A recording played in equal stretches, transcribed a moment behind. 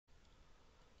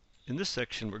In this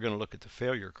section, we're going to look at the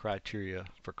failure criteria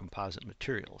for composite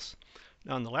materials.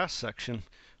 Now, in the last section,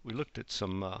 we looked at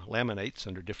some laminates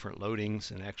under different loadings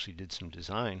and actually did some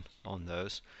design on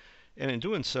those. And in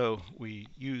doing so, we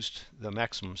used the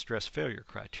maximum stress failure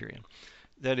criterion.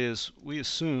 That is, we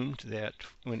assumed that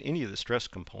when any of the stress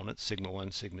components, sigma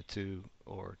 1, sigma 2,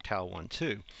 or tau 1,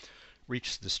 2,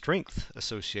 reached the strength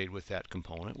associated with that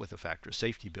component with a factor of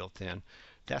safety built in,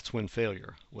 that's when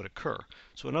failure would occur.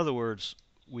 So in other words,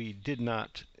 we did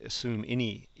not assume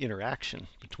any interaction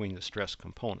between the stress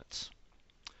components.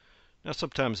 Now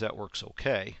sometimes that works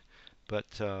okay, but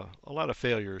a lot of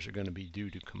failures are going to be due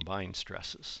to combined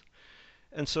stresses.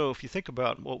 And so if you think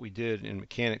about what we did in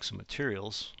mechanics of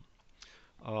materials,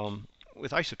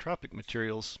 with isotropic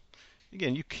materials,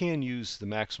 again, you can use the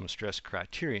maximum stress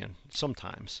criterion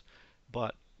sometimes,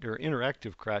 but there are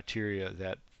interactive criteria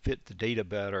that fit the data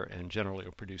better and generally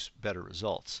will produce better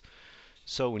results.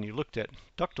 So when you looked at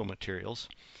ductile materials,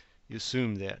 you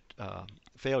assumed that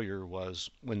failure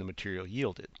was when the material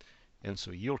yielded. And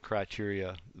so yield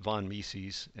criteria, von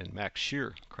Mises and max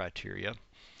shear criteria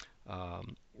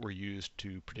were used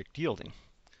to predict yielding.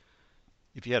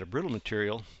 If you had a brittle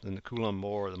material, then the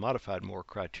Coulomb-Moore or the modified Moore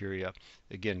criteria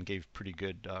again gave pretty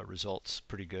good results,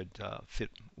 pretty good fit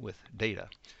with data.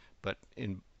 But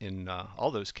in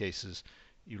all those cases,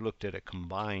 you looked at a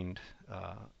combined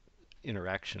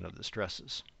interaction of the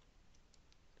stresses.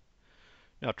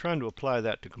 Now, trying to apply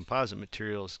that to composite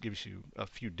materials gives you a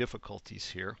few difficulties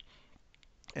here.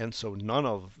 And so none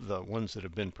of the ones that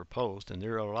have been proposed, and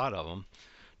there are a lot of them,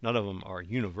 none of them are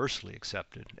universally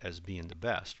accepted as being the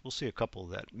best. We'll see a couple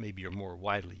that maybe are more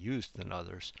widely used than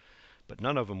others, but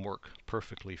none of them work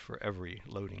perfectly for every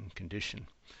loading condition.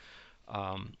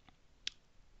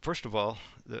 First of all,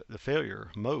 the failure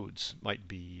modes might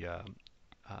be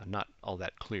not all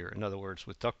that clear. In other words,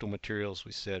 with ductile materials,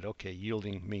 we said, okay,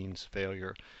 yielding means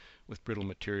failure. With brittle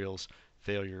materials,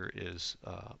 failure is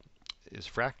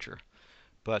fracture.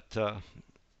 But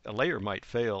a layer might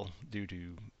fail due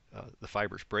to the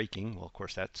fibers breaking. Well, of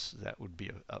course, that would be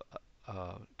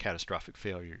a catastrophic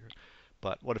failure.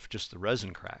 But what if just the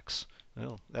resin cracks?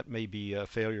 Well, that may be a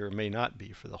failure, may not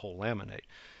be for the whole laminate.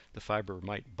 The fiber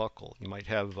might buckle. You might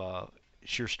have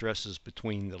shear stresses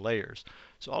between the layers.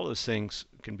 So all those things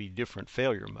can be different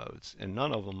failure modes, and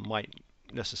none of them might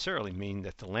necessarily mean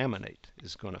that the laminate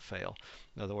is going to fail.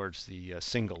 In other words, the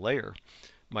single layer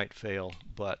might fail,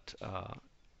 but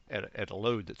at a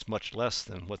load that's much less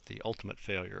than what the ultimate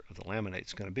failure of the laminate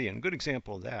is going to be. And a good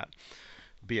example of that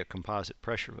would be a composite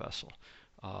pressure vessel.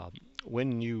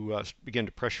 When you begin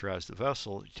to pressurize the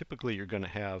vessel, typically you're going to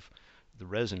have the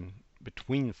resin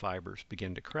between fibers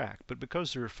begin to crack. But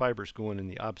because there are fibers going in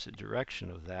the opposite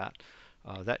direction of that,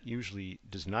 that usually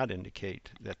does not indicate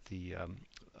that the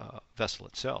vessel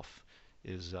itself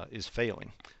is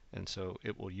failing. And so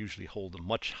it will usually hold a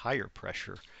much higher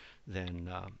pressure than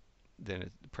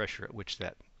the pressure at which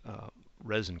that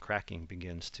resin cracking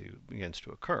begins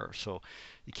to occur. So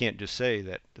you can't just say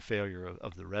that the failure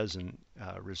of the resin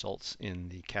results in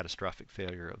the catastrophic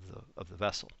failure of the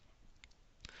vessel.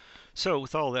 So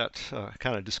with all that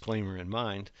kind of disclaimer in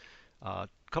mind, a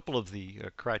couple of the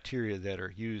criteria that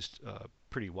are used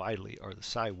pretty widely are the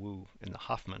Tsai-Woo and the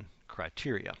Hoffman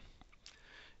criteria.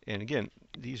 And again,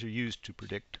 these are used to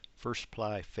predict first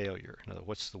ply failure. In other words,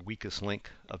 what's the weakest link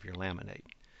of your laminate?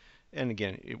 And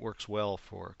again, it works well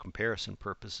for comparison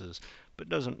purposes, but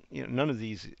doesn't, none of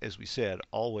these, as we said,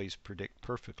 always predict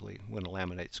perfectly when a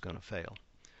laminate's going to fail.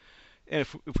 And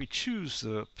if we choose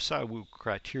the Tsai-Woo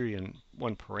criterion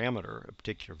one parameter, a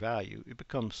particular value, it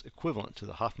becomes equivalent to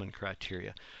the Hoffman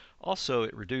criteria. Also,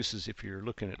 it reduces, if you're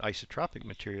looking at isotropic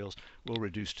materials, will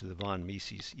reduce to the von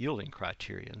Mises yielding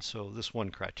criterion. So this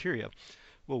one criteria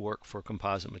will work for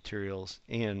composite materials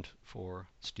and for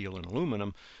steel and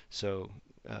aluminum. So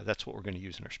that's what we're going to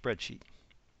use in our spreadsheet.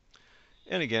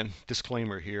 And again,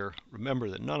 disclaimer here, remember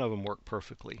that none of them work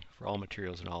perfectly for all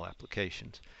materials and all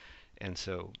applications. And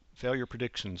so failure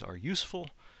predictions are useful,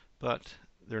 but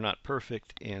they're not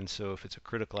perfect. And so if it's a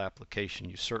critical application,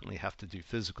 you certainly have to do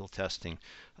physical testing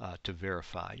to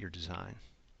verify your design.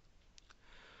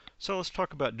 So let's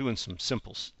talk about doing some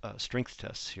simple strength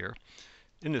tests here.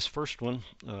 In this first one,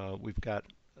 we've got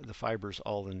the fibers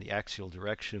all in the axial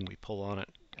direction. We pull on it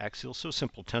axial, so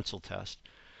simple tensile test.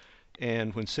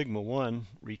 And when sigma 1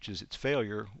 reaches its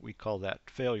failure, we call that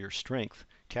failure strength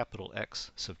capital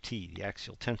X sub T, the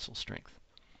axial tensile strength.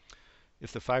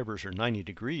 If the fibers are 90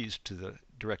 degrees to the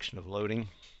direction of loading,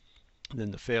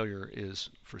 then the failure is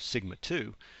for sigma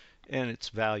 2, and its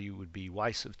value would be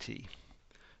Y sub T.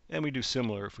 And we do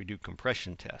similar if we do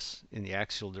compression tests in the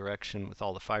axial direction with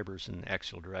all the fibers in the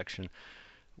axial direction.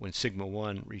 When sigma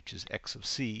 1 reaches x of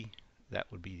c, that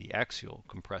would be the axial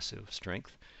compressive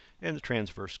strength, and the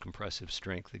transverse compressive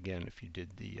strength, again, if you did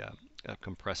the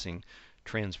compressing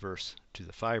transverse to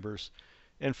the fibers.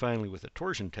 And finally, with a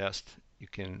torsion test, you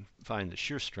can find the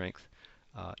shear strength,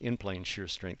 in-plane shear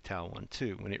strength tau 1,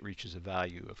 2, when it reaches a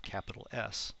value of capital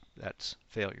S. That's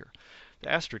failure.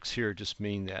 The asterisks here just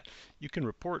mean that you can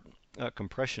report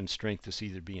compression strength as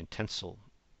either being tensile,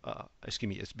 as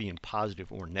being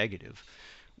positive or negative.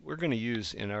 We're going to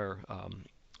use in our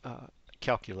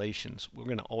calculations, we're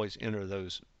going to always enter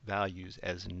those values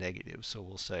as negative. So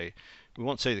we'll say, we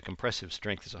won't say the compressive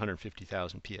strength is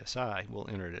 150,000 psi, we'll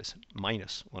enter it as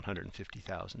minus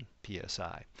 150,000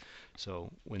 psi.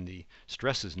 So when the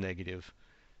stress is negative,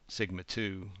 sigma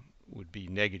 2 would be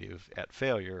negative at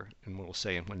failure, and we'll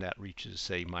say when that reaches,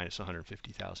 say, minus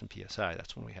 150,000 psi,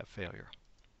 that's when we have failure.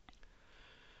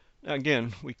 Now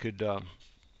again, we could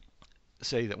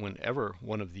say that whenever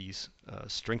one of these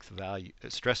stress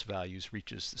values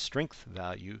reaches the strength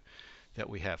value, that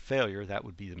we have failure. That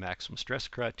would be the maximum stress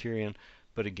criterion,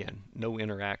 but again, no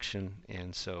interaction,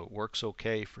 and so it works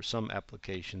okay for some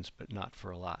applications, but not for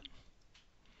a lot.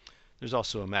 There's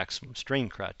also a maximum strain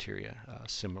criteria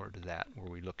similar to that,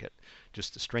 where we look at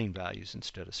just the strain values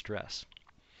instead of stress.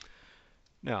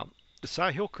 Now, the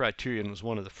Tsai-Hill criterion was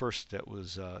one of the first that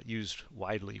was used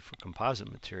widely for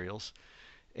composite materials,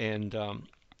 and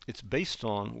it's based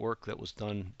on work that was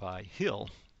done by Hill,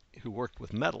 who worked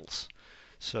with metals.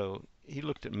 So he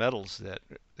looked at metals that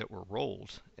were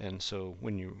rolled, and so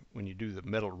when you do the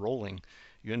metal rolling,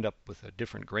 you end up with a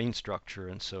different grain structure,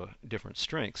 and so different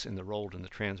strengths in the rolled and the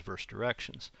transverse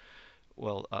directions.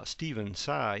 Well, Stephen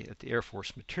Tsai at the Air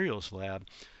Force Materials Lab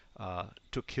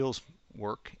took Hill's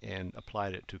work and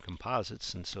applied it to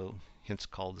composites, and so hence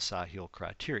called the Tsai-Hill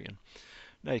criterion.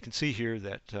 Now you can see here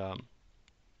that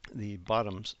the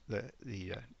bottoms,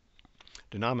 the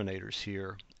denominators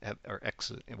here are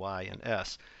x, y, and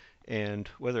s, and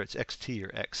whether it's xt or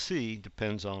xc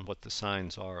depends on what the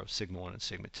signs are of sigma 1 and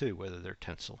sigma 2, whether they're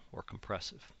tensile or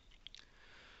compressive.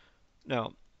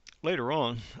 Now, later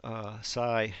on,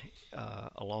 Tsai,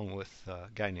 along with a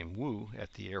guy named Wu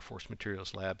at the Air Force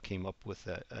Materials Lab, came up with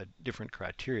a different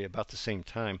criteria. About the same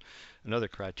time, another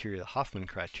criteria, the Hoffman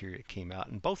criteria, came out,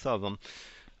 and both of them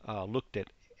looked at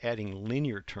adding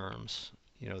linear terms.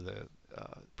 You know,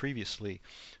 previously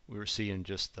we were seeing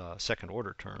just second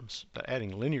order terms, but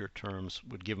adding linear terms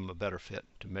would give them a better fit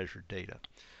to measure data.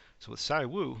 So with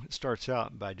Tsai-Wu, it starts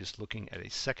out by just looking at a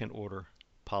second order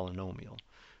polynomial.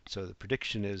 So the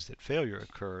prediction is that failure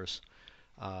occurs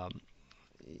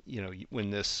when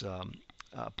this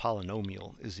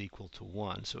polynomial is equal to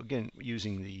 1. So again,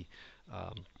 using the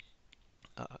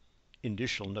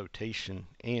indicial notation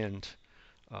and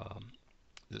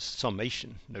the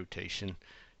summation notation,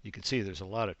 you can see there's a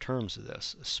lot of terms of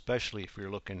this, especially if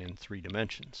you're looking in 3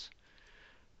 dimensions.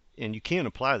 And you can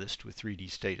apply this to a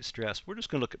 3D state of stress. We're just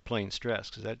going to look at plane stress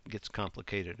because that gets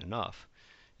complicated enough.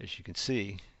 As you can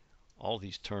see, all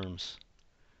these terms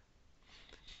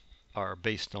are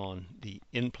based on the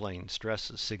in-plane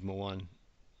stresses, sigma 1,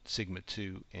 sigma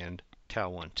 2, and tau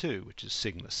 1, 2, which is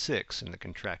sigma 6 in the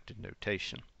contracted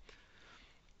notation.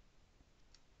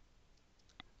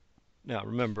 Now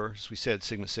remember, as we said,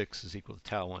 sigma 6 is equal to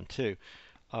tau 1, 2.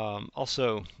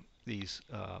 Also, these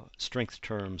strength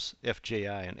terms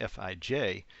Fji and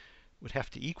Fij would have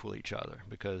to equal each other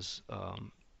because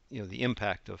the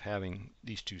impact of having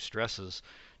these two stresses,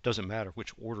 doesn't matter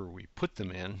which order we put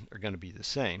them in, are going to be the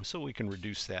same. So we can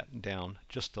reduce that down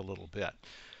just a little bit.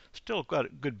 Still got a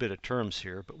good bit of terms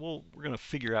here, but we're going to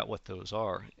figure out what those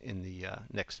are in the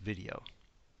next video.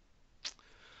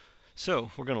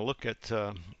 So we're going to look at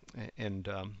and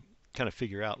kind of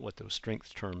figure out what those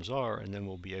strength terms are, and then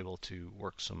we'll be able to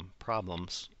work some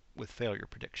problems with failure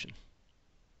prediction.